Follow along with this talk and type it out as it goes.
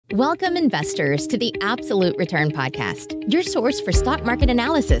Welcome, investors, to the Absolute Return Podcast, your source for stock market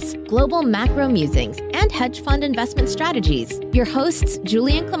analysis, global macro musings, and hedge fund investment strategies. Your hosts,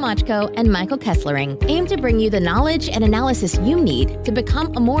 Julian Klimachko and Michael Kesslering, aim to bring you the knowledge and analysis you need to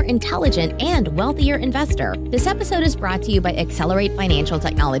become a more intelligent and wealthier investor. This episode is brought to you by Accelerate Financial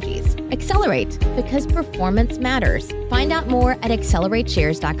Technologies. Accelerate, because performance matters. Find out more at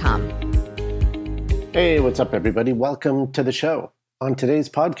accelerateshares.com. Hey, what's up, everybody? Welcome to the show. On today's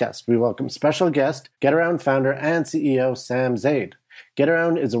podcast, we welcome special guest, Getaround Founder and CEO Sam Zaid.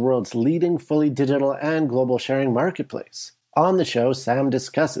 Getaround is the world's leading fully digital and global sharing marketplace. On the show, Sam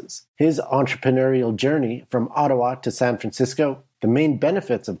discusses his entrepreneurial journey from Ottawa to San Francisco, the main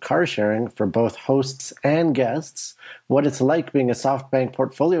benefits of car sharing for both hosts and guests, what it's like being a Softbank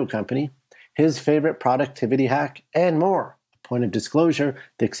portfolio company, his favorite productivity hack, and more. Point of disclosure,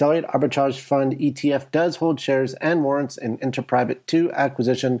 the Accelerate Arbitrage Fund ETF does hold shares and warrants in Interprivate 2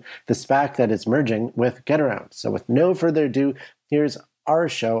 acquisition, the SPAC that is merging with Getaround. So with no further ado, here's our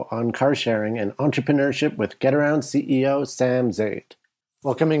show on car sharing and entrepreneurship with Getaround CEO Sam Zaid.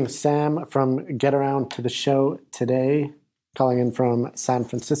 Welcoming Sam from Getaround to the show today, calling in from San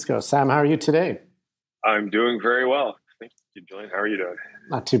Francisco. Sam, how are you today? I'm doing very well. Thank you, Julian. How are you doing?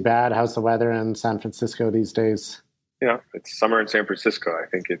 Not too bad. How's the weather in San Francisco these days? You know, it's summer in San Francisco. I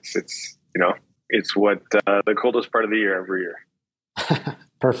think it's what the coldest part of the year every year.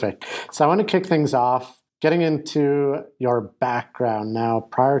 Perfect. So I want to kick things off, getting into your background now.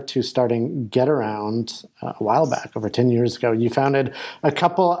 Prior to starting Getaround a while back, over 10 years ago, you founded a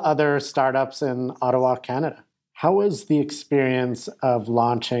couple other startups in Ottawa, Canada. How was the experience of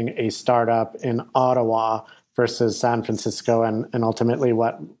launching a startup in Ottawa versus San Francisco, and ultimately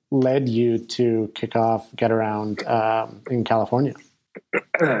what led you to kick off Getaround in California?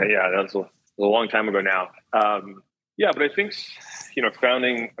 Yeah, that was a long time ago now. But I think,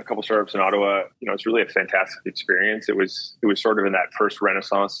 founding a couple startups in Ottawa, it's really a fantastic experience. It was sort of in that first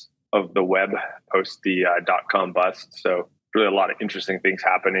renaissance of the web post the .com bust. So really a lot of interesting things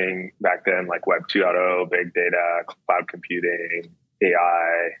happening back then, like Web 2.0, big data, cloud computing,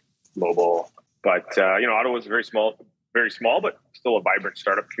 AI, mobile. But, Ottawa was very small, but still a vibrant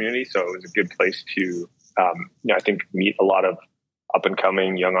startup community. So it was a good place to, I think, meet a lot of up and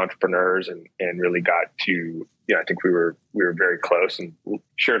coming young entrepreneurs and really got to, I think we were very close and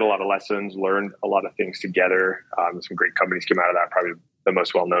shared a lot of lessons, learned a lot of things together. Some great companies came out of that, probably the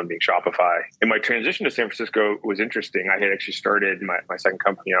most well-known being Shopify. And my transition to San Francisco was interesting. I had actually started my second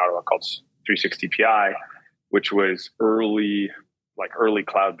company in Ottawa called 360PI, which was early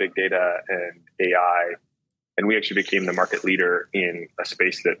cloud, big data, and AI. And we actually became the market leader in a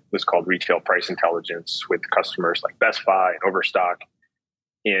space that was called retail price intelligence with customers like Best Buy and Overstock.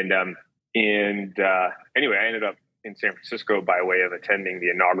 And anyway, I ended up in San Francisco by way of attending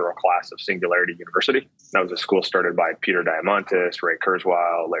the inaugural class of Singularity University. That was a school started by Peter Diamandis, Ray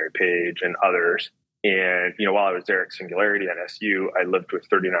Kurzweil, Larry Page, and others. And, while I was there at Singularity at SU, I lived with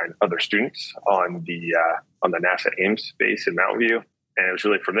 39 other students on the NASA Ames base in Mountain View. And it was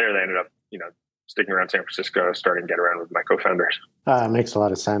really from there that I ended up, sticking around San Francisco, starting Getaround with my co-founders. Makes a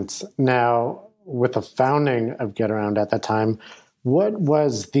lot of sense. Now, with the founding of Getaround at that time, what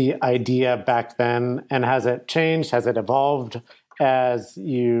was the idea back then? And has it changed? Has it evolved as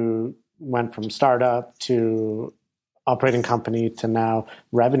you went from startup to operating company to now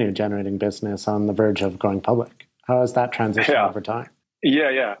revenue generating business on the verge of going public? How has that transition over time?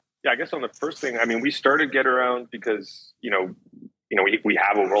 Yeah. I guess on the first thing, we started Getaround because, we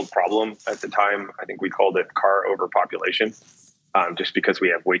have a world problem at the time. I think we called it car overpopulation, just because we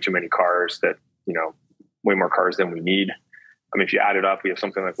have way too many cars that, way more cars than we need. If you add it up, we have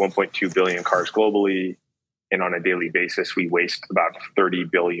something like 1.2 billion cars globally. And on a daily basis, we waste about 30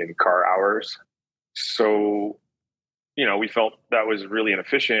 billion car hours. So, we felt that was really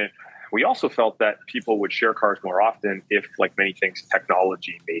inefficient. We also felt that people would share cars more often if, like many things,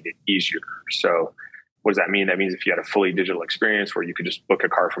 technology made it easier. So what does that mean? That means if you had a fully digital experience where you could just book a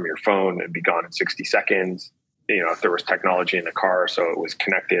car from your phone and be gone in 60 seconds, if there was technology in the car, so it was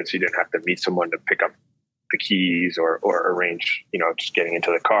connected, so you didn't have to meet someone to pick up the keys or arrange, just getting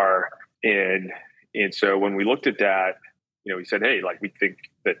into the car. And so when we looked at that, we said, hey, we think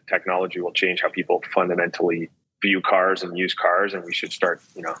that technology will change how people fundamentally view cars and use cars, and we should start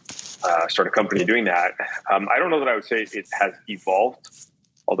a company doing that. I don't know that I would say it has evolved,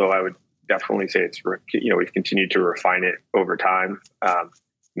 although I would definitely say we've continued to refine it over time.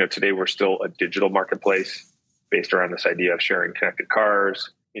 Today we're still a digital marketplace based around this idea of sharing connected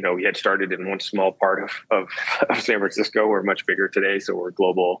cars. We had started in one small part of San Francisco. We're much bigger today, so we're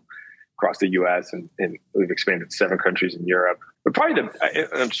global across the U.S. and we've expanded to 7 countries in Europe. But probably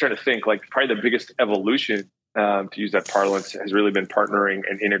I'm just trying to think, like probably the biggest evolution, to use that parlance, has really been partnering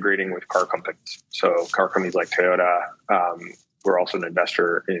and integrating with car companies. So car companies like Toyota, we're also an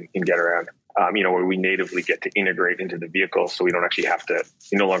investor in Getaround, where we natively get to integrate into the vehicle. So we don't actually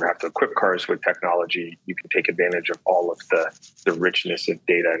you no longer have to equip cars with technology. You can take advantage of all of the richness of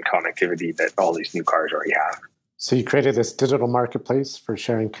data and connectivity that all these new cars already have. So you created this digital marketplace for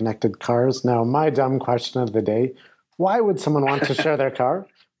sharing connected cars. Now, my dumb question of the day, why would someone want to share their car?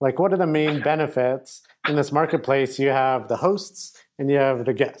 Like, what are the main benefits in this marketplace? You have the hosts and you have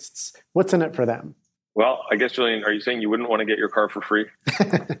the guests. What's in it for them? Well, I guess, Julian, are you saying you wouldn't want to get your car for free?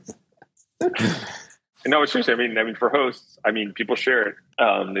 No, seriously. I mean, for hosts, people share it.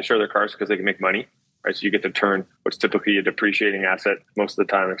 They share their cars because they can make money, right? So you get to turn what's typically a depreciating asset most of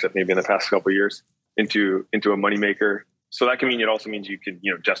the time, except maybe in the past couple of years, into a moneymaker. So that can mean, it also means you can,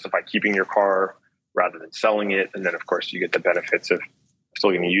 justify keeping your car rather than selling it. And then, of course, you get the benefits of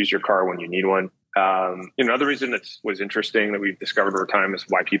still going to use your car when you need one. Another reason that was interesting that we've discovered over time is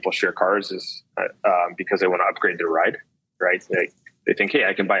why people share cars is because they want to upgrade their ride, right? They think, hey,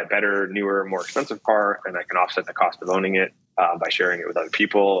 I can buy a better, newer, more expensive car, and I can offset the cost of owning it by sharing it with other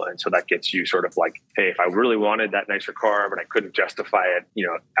people. And so that gets you sort of like, hey, if I really wanted that nicer car, but I couldn't justify it,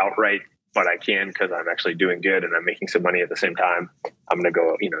 outright, but I can because I'm actually doing good and I'm making some money at the same time, I'm going to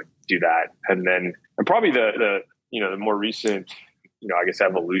go, do that. And probably the more recent, I guess,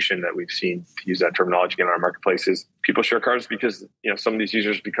 evolution that we've seen, to use that terminology in our marketplace, is people share cars because, some of these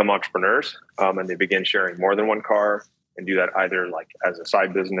users become entrepreneurs and they begin sharing more than one car and do that either like as a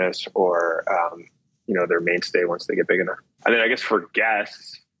side business or, their mainstay once they get big enough. And then I guess for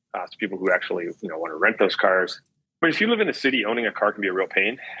guests, so people who actually, want to rent those cars. But if you live in the city, owning a car can be a real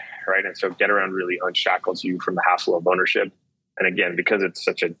pain, right? And so Getaround really unshackles you from the hassle of ownership. And again, because it's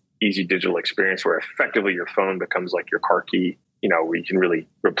such an easy digital experience where effectively your phone becomes like your car key, where you can really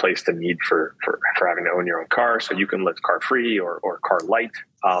replace the need for having to own your own car. So you can live car free or car light.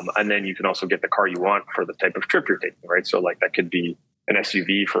 And then you can also get the car you want for the type of trip you're taking, right? So like that could be an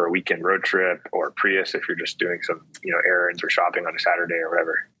SUV for a weekend road trip, or a Prius if you're just doing some, errands or shopping on a Saturday or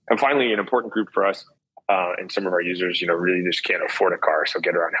whatever. And finally, an important group for us and some of our users, really just can't afford a car. So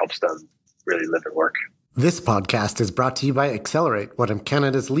Getaround helps them really live and work. This podcast is brought to you by Accelerate, one of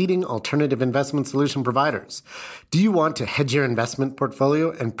Canada's leading alternative investment solution providers. Do you want to hedge your investment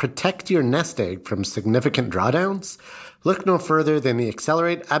portfolio and protect your nest egg from significant drawdowns? Look no further than the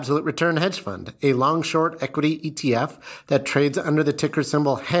Accelerate Absolute Return Hedge Fund, a long-short equity ETF that trades under the ticker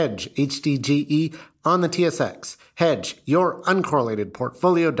symbol HEDGE, HDGE, on the TSX. HEDGE, your uncorrelated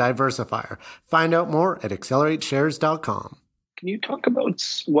portfolio diversifier. Find out more at accelerateshares.com. Can you talk about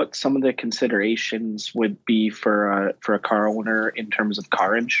what some of the considerations would be for a car owner in terms of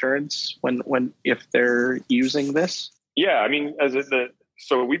car insurance if they're using this? Yeah,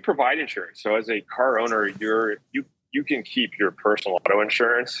 so we provide insurance. So as a car owner, you can keep your personal auto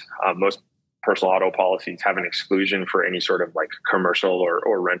insurance. Most personal auto policies have an exclusion for any sort of like commercial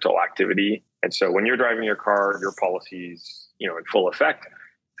or rental activity. And so when you're driving your car, your policy's in full effect.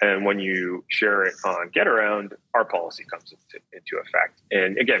 And when you share it on Getaround, our policy comes into effect.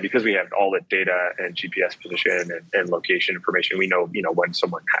 And again, because we have all the data and GPS position and location information, we know, when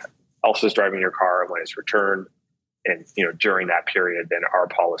someone else is driving your car, when it's returned. And, during that period, then our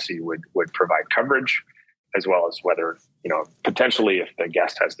policy would provide coverage, as well as whether, potentially if the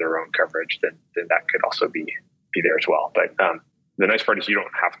guest has their own coverage, then that could also be there as well. But the nice part is you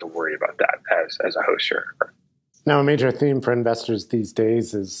don't have to worry about that as a host sharer. Now, a major theme for investors these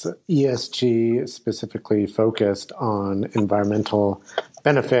days is ESG, specifically focused on environmental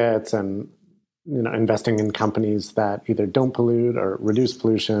benefits and investing in companies that either don't pollute or reduce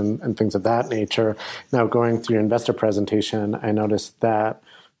pollution and things of that nature. Now, going through your investor presentation, I noticed that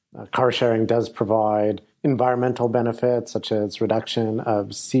Carsharing does provide environmental benefits such as reduction of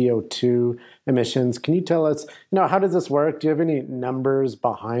CO2 emissions. Can you tell us, how does this work? Do you have any numbers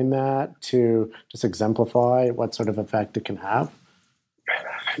behind that to just exemplify what sort of effect it can have?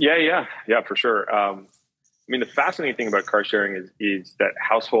 Yeah, for sure. The fascinating thing about car sharing is that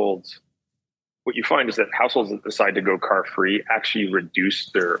what you find is that households that decide to go car free actually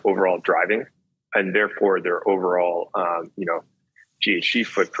reduce their overall driving and therefore their overall, GHG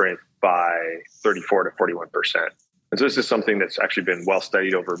footprint by 34 to 41%. And so this is something that's actually been well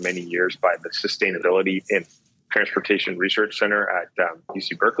studied over many years by the Sustainability and Transportation Research Center at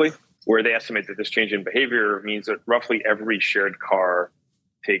UC Berkeley, where they estimate that this change in behavior means that roughly every shared car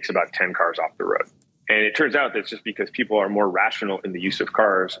takes about 10 cars off the road. And it turns out that it's just because people are more rational in the use of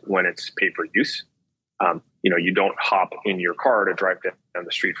cars when it's pay-per-use. You don't hop in your car to drive down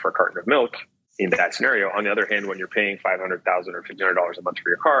the street for a carton of milk. in that scenario. On the other hand, when you're paying $500,000 or $1,500 a month for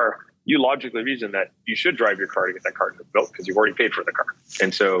your car, you logically reason that you should drive your car to get that car built because you've already paid for the car.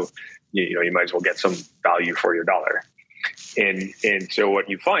 And so, you might as well get some value for your dollar. And so what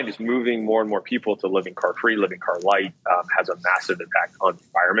you find is moving more and more people to living car free, living car light has a massive impact on the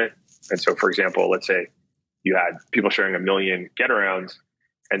environment. And so, for example, let's say you had people sharing 1 million Getarounds,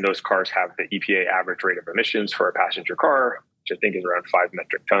 and those cars have the EPA average rate of emissions for a passenger car, which I think is around 5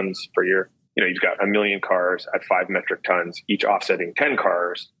 metric tons per year. You've got 1 million cars at 5 metric tons, each offsetting 10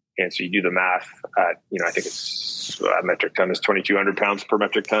 cars. And so you do the math at, I think it's a metric ton is 2,200 pounds per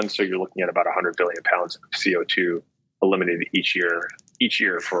metric ton. So you're looking at about 100 billion pounds of CO2 eliminated each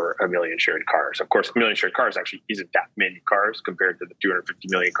year for 1 million shared cars. Of course, 1 million shared cars actually isn't that many cars compared to the 250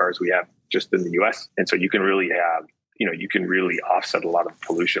 million cars we have just in the US. And so you can really offset a lot of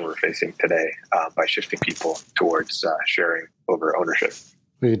pollution we're facing today by shifting people towards sharing over ownership.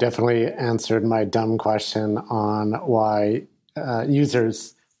 You definitely answered my dumb question on why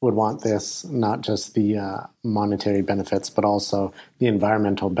users would want this, not just the monetary benefits, but also the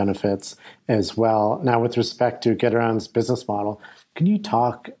environmental benefits as well. Now, with respect to Getaround's business model, can you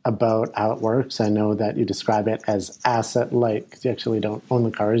talk about how it works? I know that you describe it as asset light because you actually don't own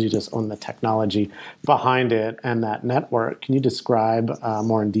the cars, you just own the technology behind it and that network. Can you describe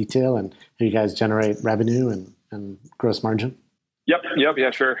more in detail and how you guys generate revenue and gross margin? Yep.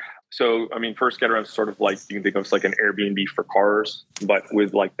 Yeah, sure. So, first Getaround's sort of like, you can think of it like an Airbnb for cars, but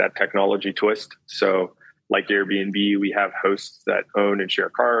with like that technology twist. So like Airbnb, we have hosts that own and share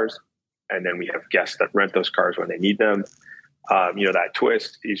cars, and then we have guests that rent those cars when they need them. That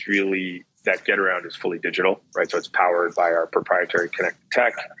twist is really that Getaround is fully digital, right? So it's powered by our proprietary connected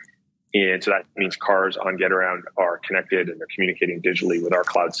tech. And so that means cars on Getaround are connected and they're communicating digitally with our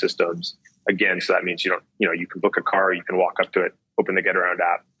cloud systems. Again, so that means you can book a car, you can walk up to it, open the Getaround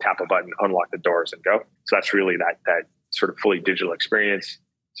app, tap a button, unlock the doors and go. So that's really that sort of fully digital experience.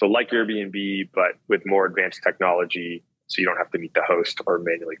 So like Airbnb, but with more advanced technology, so you don't have to meet the host or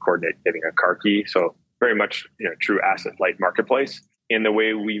manually coordinate getting a car key. So very much, true asset light marketplace. In the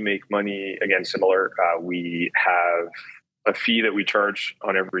way we make money, again, similar, we have a fee that we charge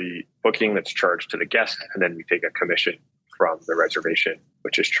on every booking that's charged to the guest. And then we take a commission from the reservation,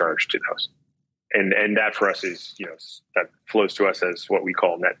 which is charged to the host. And that for us is, that flows to us as what we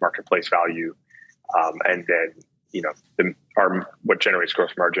call net marketplace value. And then, what generates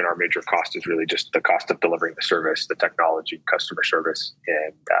gross margin, our major cost is really just the cost of delivering the service, the technology, customer service,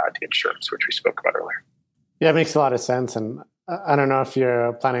 and the insurance, which we spoke about earlier. Yeah, it makes a lot of sense. And I don't know if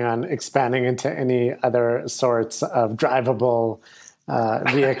you're planning on expanding into any other sorts of drivable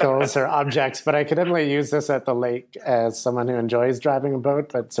vehicles or objects, but I could definitely use this at the lake as someone who enjoys driving a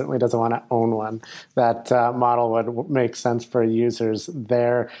boat, but certainly doesn't want to own one. That model would make sense for users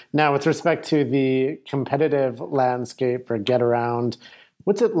there. Now, with respect to the competitive landscape for Getaround,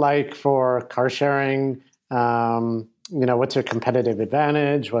 what's it like for car sharing? What's your competitive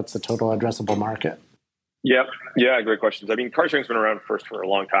advantage? What's the total addressable market? Yep. Yeah, great questions. Car sharing's been around for a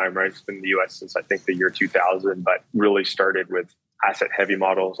long time, right? It's been in the US since I think the year 2000, but really started with asset heavy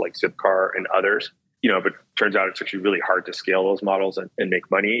models like Zipcar and others, but turns out it's actually really hard to scale those models and make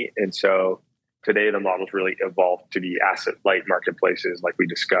money. And so today the models really evolved to be asset light marketplaces like we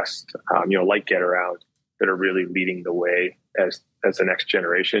discussed, like Getaround, that are really leading the way as the next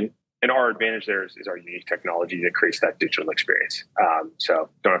generation. And our advantage there is our unique technology that creates that digital experience. So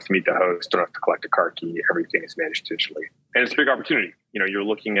don't have to meet the host, don't have to collect a car key. Everything is managed digitally. And it's a big opportunity. You're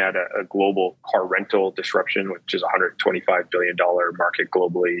looking at a global car rental disruption, which is a $125 billion market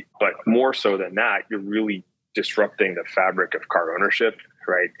globally. But more so than that, you're really disrupting the fabric of car ownership,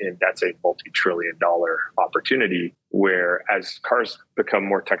 right? And that's a multi-trillion-dollar opportunity where as cars become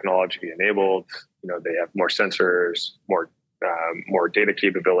more technologically enabled, they have more sensors, more data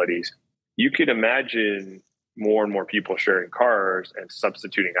capabilities. You could imagine more and more people sharing cars and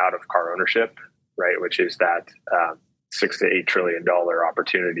substituting out of car ownership, right? Which is that $6 to $8 trillion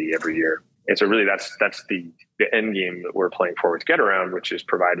opportunity every year. And so really that's the end game that we're playing for with Getaround, which is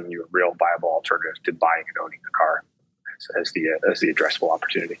providing you a real viable alternative to buying and owning the car as the addressable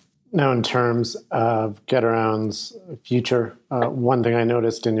opportunity. Now, in terms of Getaround's future, one thing I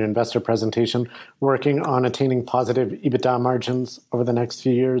noticed in your investor presentation, working on attaining positive EBITDA margins over the next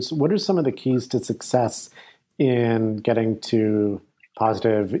few years. What are some of the keys to success in getting to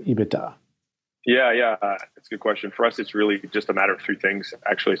positive EBITDA? Yeah, that's a good question. For us, it's really just a matter of three things.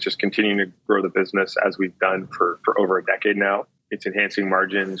 Actually, it's just continuing to grow the business as we've done for over a decade now. It's enhancing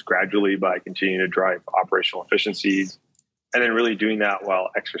margins gradually by continuing to drive operational efficiencies, and then really doing that while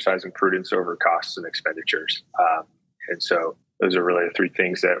exercising prudence over costs and expenditures. And so those are really the three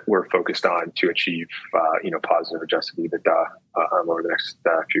things that we're focused on to achieve, positive adjusted EBITDA over the next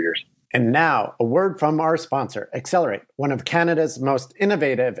few years. And now, a word from our sponsor, Accelerate, one of Canada's most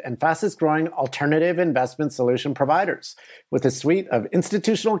innovative and fastest growing alternative investment solution providers, with a suite of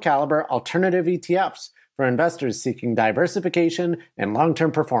institutional caliber alternative ETFs for investors seeking diversification and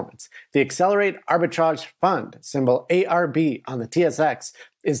long-term performance. The Accelerate Arbitrage Fund, symbol ARB on the TSX,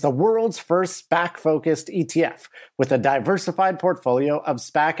 is the world's first SPAC-focused ETF with a diversified portfolio of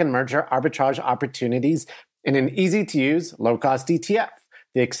SPAC and merger arbitrage opportunities in an easy-to-use, low-cost ETF.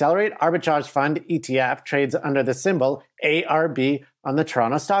 The Accelerate Arbitrage Fund ETF trades under the symbol ARB on the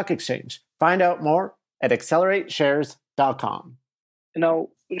Toronto Stock Exchange. Find out more at accelerateshares.com. Now,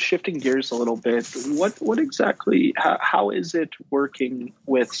 shifting gears a little bit, what exactly, how is it working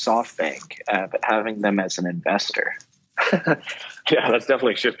with Softbank, having them as an investor? Yeah, that's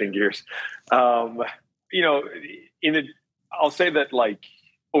definitely shifting gears. I'll say that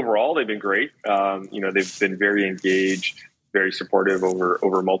overall, they've been great. They've been very engaged, very supportive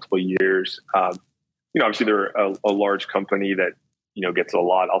over multiple years. Obviously they're a large company that, gets a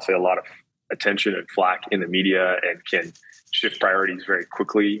lot of attention and flack in the media and can shift priorities very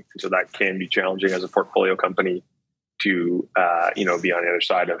quickly. And so that can be challenging as a portfolio company to, be on the other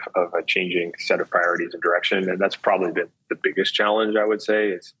side of a changing set of priorities and direction. And that's probably been the biggest challenge, I would say,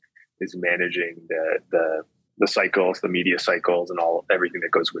 is managing the cycles, the media cycles, and everything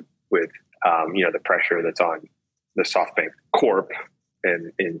that goes with the pressure that's on the Softbank Corp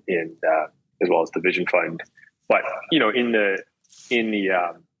and as well as the Vision Fund. But in the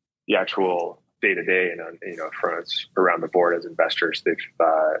actual day to day and fronts around the board as investors, they've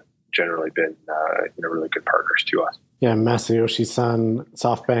generally been really good partners to us. Yeah, Masayoshi-san,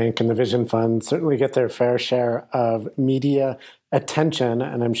 Softbank, and the Vision Fund certainly get their fair share of media attention,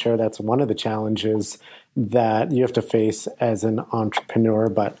 and I'm sure that's one of the challenges that you have to face as an entrepreneur,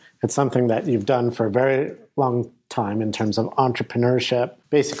 but it's something that you've done for a very long time in terms of entrepreneurship,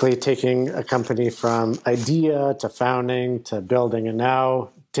 basically taking a company from idea to founding to building and now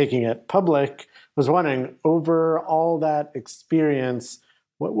taking it public. I was wondering, over all that experience,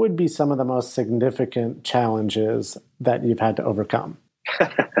 what would be some of the most significant challenges that you've had to overcome?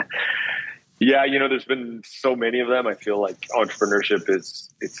 Yeah, there's been so many of them. I feel like entrepreneurship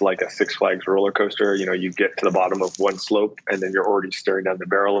it's like a Six Flags roller coaster. You get to the bottom of one slope and then you're already staring down the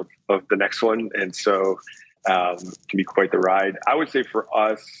barrel of the next one. And so it can be quite the ride. I would say for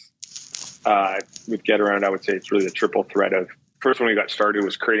us with Getaround, I would say it's really the triple threat of, first when we got started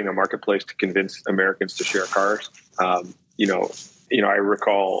was creating a marketplace to convince Americans to share cars. I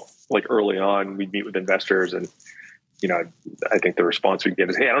recall early on we'd meet with investors and I think the response we get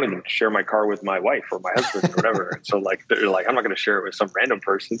is, hey, I don't even share my car with my wife or my husband or whatever. And so they're like, I'm not going to share it with some random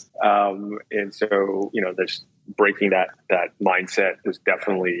person. And so, there's breaking that mindset is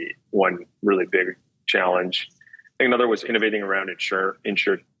definitely one really big challenge. I think another was innovating around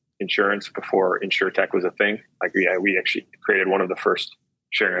insurance before InsurTech was a thing. We actually created one of the first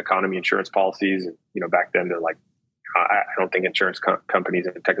sharing economy insurance policies. And, back then they're like, I don't think insurance companies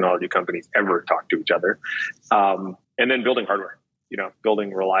and technology companies ever talk to each other. And then building hardware,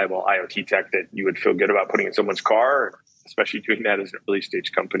 building reliable IoT tech that you would feel good about putting in someone's car, especially doing that as an early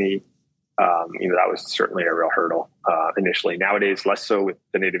stage company. That was certainly a real hurdle initially. Nowadays, less so with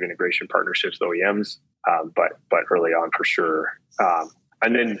the native integration partnerships, the OEMs, but early on for sure.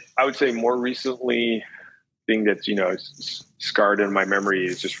 And then I would say more recently, thing that's scarred in my memory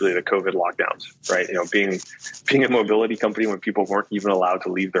is just really the COVID lockdowns, right? Being a mobility company when people weren't even allowed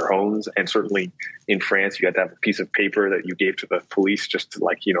to leave their homes, and certainly in France, you had to have a piece of paper that you gave to the police just to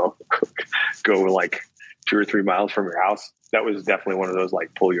go 2 or 3 miles from your house. That was definitely one of those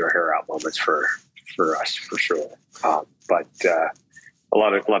pull your hair out moments for us for sure. But a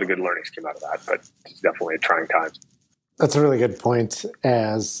lot of good learnings came out of that, but it's definitely trying times. That's a really good point.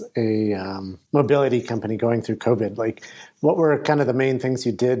 As a mobility company going through COVID, what were kind of the main things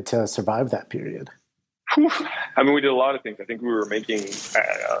you did to survive that period? I mean, we did a lot of things. I think we were making 2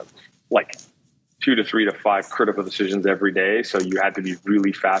 to 3 to 5 critical decisions every day. So you had to be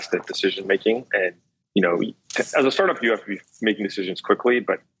really fast at decision making. And, as a startup, you have to be making decisions quickly,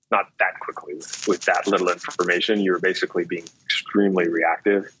 but not that quickly with that little information. You were basically being extremely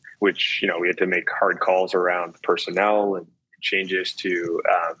reactive, which, we had to make hard calls around personnel and changes to,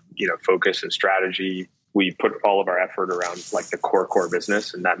 focus and strategy. We put all of our effort around the core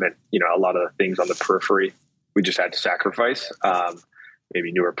business. And that meant, a lot of the things on the periphery, we just had to sacrifice,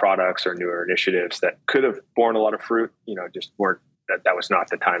 maybe newer products or newer initiatives that could have borne a lot of fruit, just weren't, that was not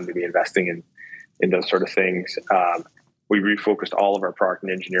the time to be investing in those sort of things. We refocused all of our product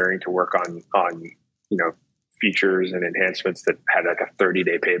and engineering to work on features and enhancements that had like a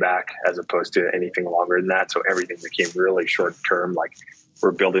 30-day payback as opposed to anything longer than that. So everything became really short term. Like,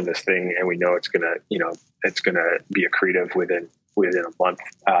 we're building this thing and we know it's gonna be accretive within a month.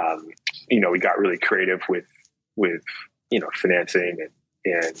 We got really creative with financing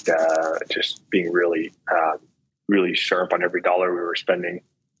and just being really sharp on every dollar we were spending,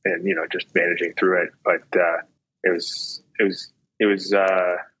 and just managing through it. But it was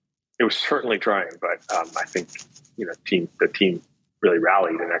certainly trying. But I think the team really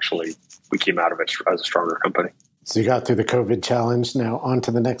rallied, and actually we came out of it as a stronger company. So you got through the COVID challenge. Now on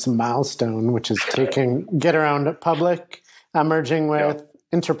to the next milestone, which is taking Getaround public, merging with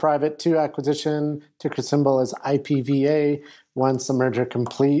Interprivate 2 acquisition. Ticker symbol is IPVA. Once the merger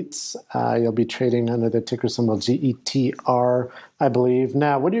completes, you'll be trading under the ticker symbol GETR, I believe.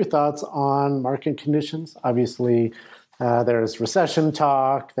 Now, what are your thoughts on market conditions? Obviously, there's recession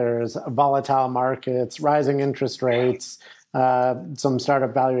talk, there's volatile markets, rising interest rates, some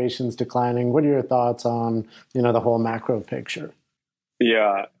startup valuations declining. What are your thoughts on, the whole macro picture?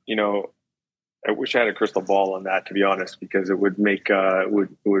 Yeah, I wish I had a crystal ball on that, to be honest, because it would make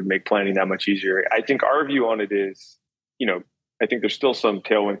planning that much easier. I think our view on it is, I think there's still some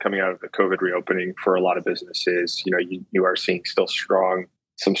tailwind coming out of the COVID reopening for a lot of businesses. You are seeing still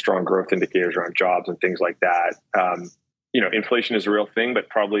some strong growth indicators around jobs and things like that. Inflation is a real thing, but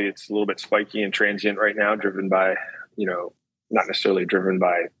probably it's a little bit spiky and transient right now, driven by, not necessarily driven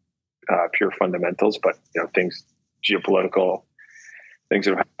by pure fundamentals, but geopolitical things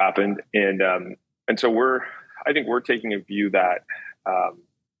that have happened, and so I think we're taking a view that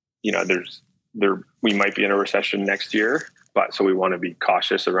we might be in a recession next year, but so we want to be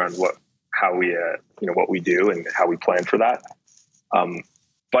cautious around what we do and how we plan for that.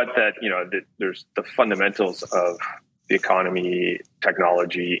 But that that there's the fundamentals of the economy,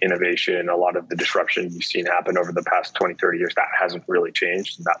 technology, innovation, a lot of the disruption you've seen happen over the past 20, 30 years, that hasn't really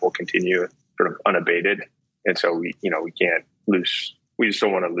changed, and that will continue sort of unabated. And so we can't lose. We just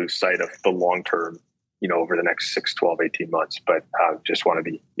don't want to lose sight of the long term, over the next 6, 12, 18 months, but just want to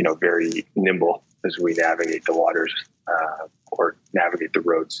be, very nimble as we navigate the waters or navigate the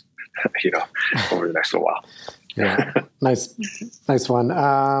roads, over the next little while. Yeah, nice one.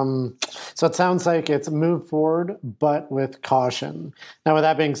 So it sounds like it's move forward, but with caution. Now, with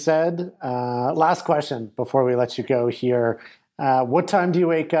that being said, last question before we let you go here. What time do you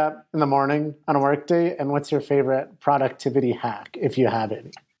wake up in the morning on a work day, and what's your favorite productivity hack, if you have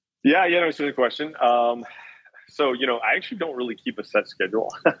any? Yeah, that's a good question. So, I actually don't really keep a set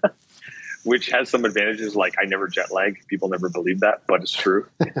schedule, which has some advantages. Like, I never jet lag. People never believe that, but it's true,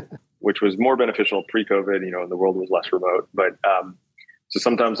 which was more beneficial pre-COVID, the world was less remote. But so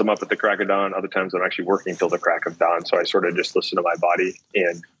sometimes I'm up at the crack of dawn. Other times I'm actually working till the crack of dawn. So I sort of just listen to my body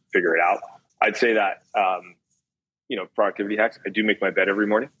and figure it out. I'd say that, productivity hacks. I do make my bed every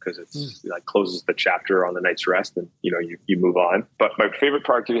morning because it's like closes the chapter on the night's rest, and you move on. But my favorite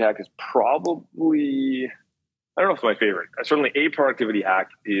productivity hack is probably, I don't know if it's my favorite. Certainly a productivity hack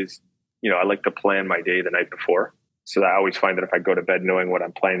is, I like to plan my day the night before. So I always find that if I go to bed knowing what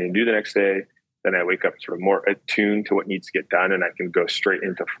I'm planning to do the next day, then I wake up sort of more attuned to what needs to get done, and I can go straight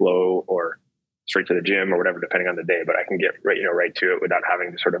into flow or straight to the gym or whatever, depending on the day. But I can get right to it without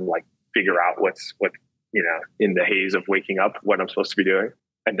having to sort of like figure out what in the haze of waking up, what I'm supposed to be doing.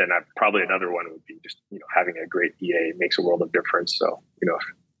 And then probably another one would be just, having a great EA makes a world of difference. So,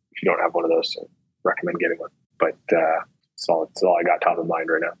 if you don't have one of those, I recommend getting one. But that's all I got top of mind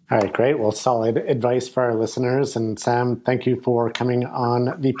right now. All right, great. Well, solid advice for our listeners. And Sam, thank you for coming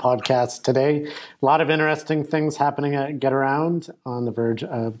on the podcast today. A lot of interesting things happening at Getaround, on the verge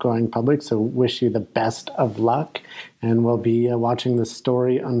of going public. So wish you the best of luck. And we'll be watching this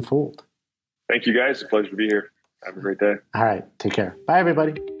story unfold. Thank you, guys. It's a pleasure to be here. Have a great day. All right. Take care. Bye,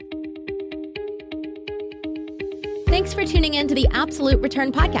 everybody. Thanks for tuning in to the Absolute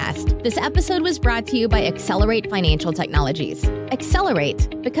Return Podcast. This episode was brought to you by Accelerate Financial Technologies.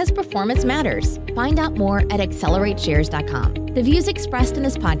 Accelerate, because performance matters. Find out more at accelerateshares.com. The views expressed in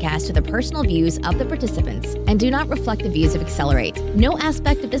this podcast are the personal views of the participants and do not reflect the views of Accelerate. No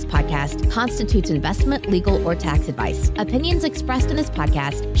aspect of this podcast constitutes investment, legal, or tax advice. Opinions expressed in this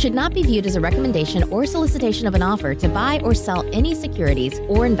podcast should not be viewed as a recommendation or solicitation of an offer to buy or sell any securities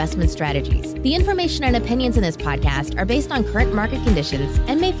or investment strategies. The information and opinions in this podcast are based on current market conditions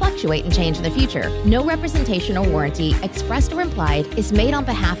and may fluctuate and change in the future. No representation or warranty, expressed or implied, is made on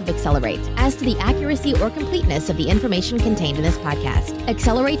behalf of Accelerate as to the accuracy or completeness of the information contained in this podcast.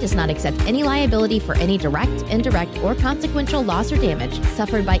 Accelerate does not accept any liability for any direct, indirect, or consequential loss or damage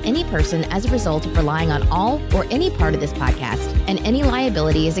suffered by any person as a result of relying on all or any part of this podcast, and any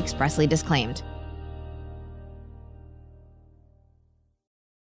liability is expressly disclaimed.